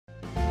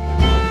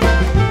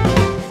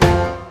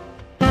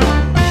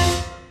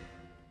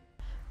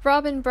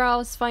Robyn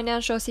Brown's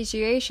financial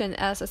situation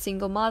as a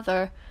single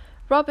mother.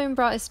 Robyn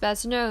Brown is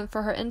best known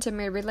for her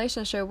intimate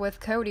relationship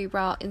with Kody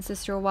Brown in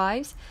Sister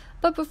Wives,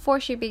 but before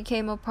she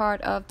became a part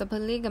of the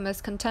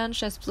polygamous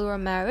contentious plural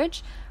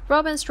marriage,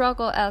 Robyn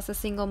struggled as a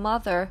single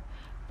mother.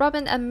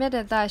 Robyn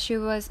admitted that she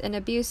was in an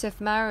abusive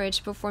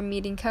marriage before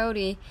meeting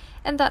Kody,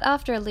 and that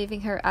after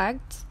leaving her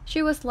ex,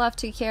 she was left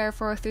to care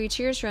for 3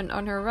 children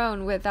on her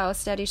own without a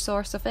steady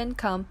source of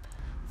income.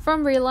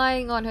 From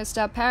relying on her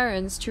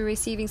step-parents to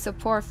receiving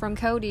support from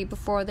Kody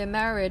before they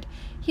married,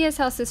 here's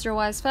how Sister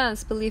Wives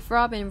fans believe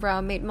Robyn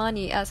Brown made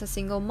money as a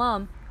single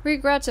mom.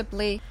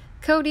 Regrettably,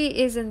 Kody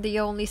isn't the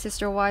only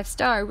Sister Wives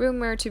star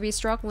rumored to be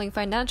struggling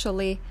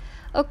financially.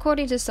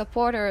 According to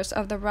supporters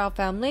of the Brown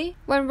family,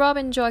 when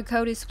Robyn joined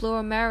Kody's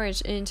plural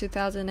marriage in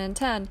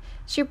 2010,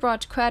 she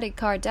brought credit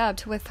card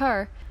debt with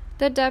her.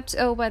 The debt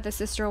owed by the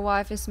sister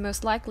wife is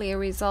most likely a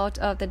result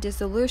of the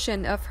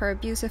dissolution of her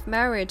abusive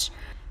marriage.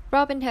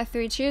 Robyn had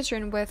 3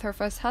 children with her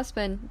first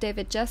husband,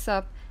 David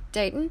Jessup,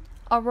 Dayton,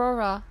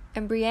 Aurora,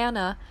 and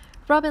Brianna.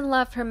 Robyn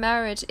left her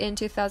marriage in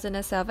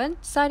 2007,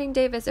 citing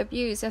David's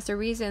abuse as the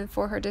reason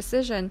for her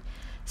decision.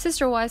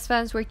 Sister Wives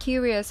fans were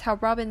curious how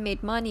Robyn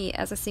made money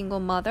as a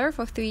single mother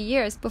for 3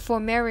 years before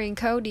marrying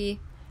Kody,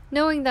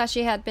 knowing that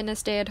she had been a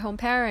stay-at-home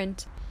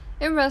parent.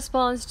 In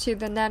response to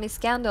the nanny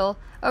scandal,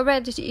 a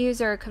Reddit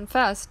user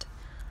confessed,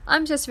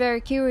 "I'm just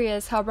very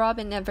curious how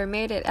Robyn ever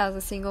made it as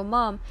a single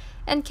mom,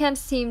 and can't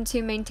seem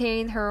to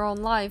maintain her own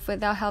life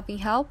without having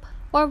help."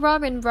 While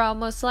Robyn Brown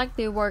most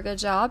likely worked a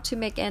job to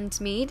make ends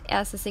meet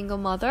as a single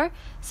mother,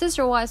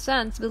 Sister Wives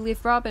fans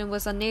believe Robyn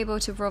was unable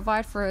to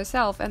provide for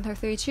herself and her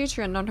 3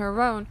 children on her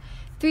own.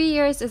 3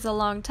 years is a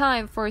long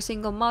time for a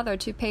single mother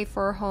to pay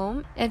for a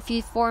home and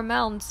feed 4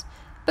 mouths,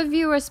 but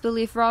viewers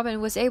believe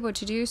Robyn was able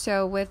to do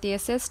so with the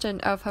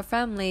assistance of her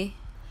family.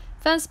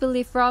 Fans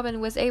believe Robyn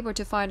was able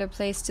to find a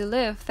place to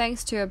live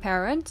thanks to her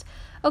parents.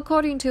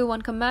 According to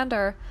one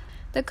commenter,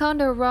 the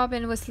condo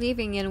Robyn was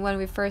living in when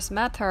we first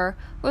met her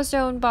was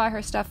owned by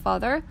her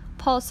stepfather,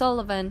 Paul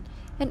Sullivan.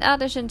 In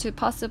addition to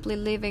possibly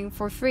living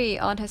for free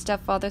on her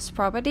stepfather's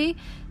property,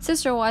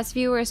 Sister Wives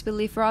viewers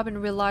believe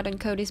Robyn relied on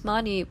Kody's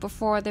money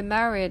before they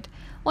married.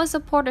 One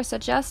supporter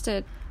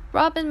suggested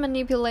Robyn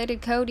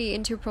manipulated Kody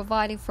into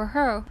providing for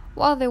her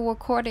while they were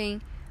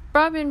courting.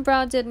 Robyn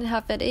Brown didn't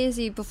have it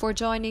easy before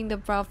joining the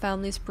Brown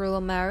family's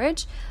brutal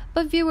marriage,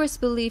 but viewers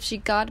believe she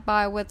got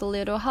by with a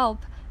little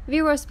help.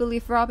 Viewers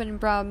believe Robyn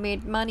Brown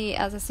made money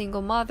as a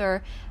single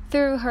mother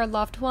through her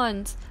loved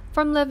ones,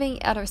 from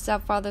living at her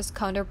stepfather's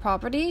condo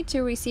property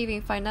to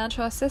receiving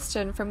financial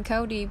assistance from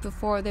Kody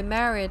before they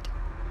married.